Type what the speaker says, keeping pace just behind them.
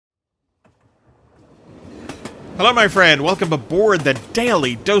Hello, my friend. Welcome aboard the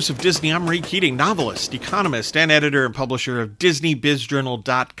Daily Dose of Disney. I'm Ray Keating, novelist, economist, and editor and publisher of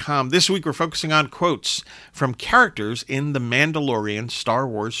DisneyBizJournal.com. This week, we're focusing on quotes from characters in The Mandalorian Star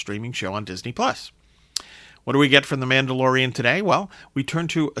Wars streaming show on Disney+. What do we get from The Mandalorian today? Well, we turn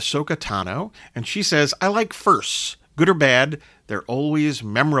to Ahsoka Tano, and she says, "I like firsts. Good or bad, they're always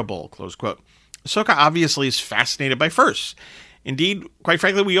memorable," close quote. Ahsoka obviously is fascinated by firsts. Indeed, quite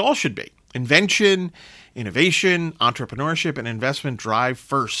frankly, we all should be. Invention, innovation, entrepreneurship, and investment drive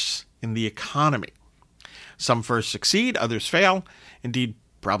firsts in the economy. Some firsts succeed, others fail. Indeed,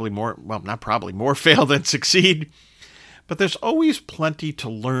 more fail than succeed. But there's always plenty to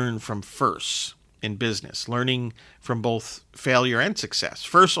learn from firsts in business, learning from both failure and success.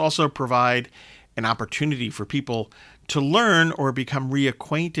 Firsts also provide an opportunity for people to learn or become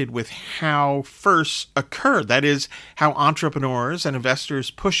reacquainted with how firsts occur. That is, how entrepreneurs and investors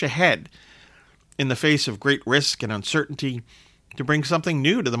push ahead in the face of great risk and uncertainty to bring something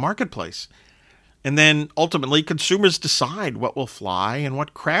new to the marketplace. And then ultimately consumers decide what will fly and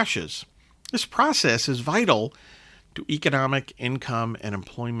what crashes. This process is vital to economic, income, and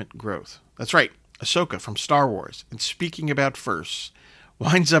employment growth. That's right, Ahsoka from Star Wars, and speaking about firsts,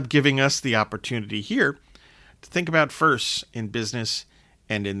 winds up giving us the opportunity here to think about firsts in business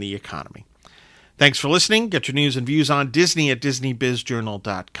and in the economy. Thanks for listening. Get your news and views on Disney at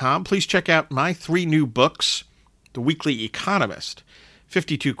DisneyBizJournal.com. Please check out my 3 new books: The Weekly Economist,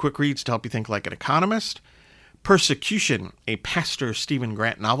 52 quick reads to help you think like an economist; Persecution, a Pastor Stephen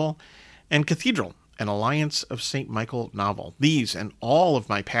Grant novel; and Cathedral, an Alliance of St. Michael novel. These and all of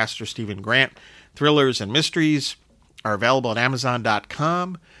my Pastor Stephen Grant thrillers and mysteries are available at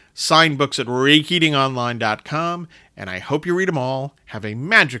Amazon.com, signed books at RayKeatingOnline.com, and I hope you read them all. Have a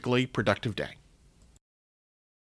magically productive day.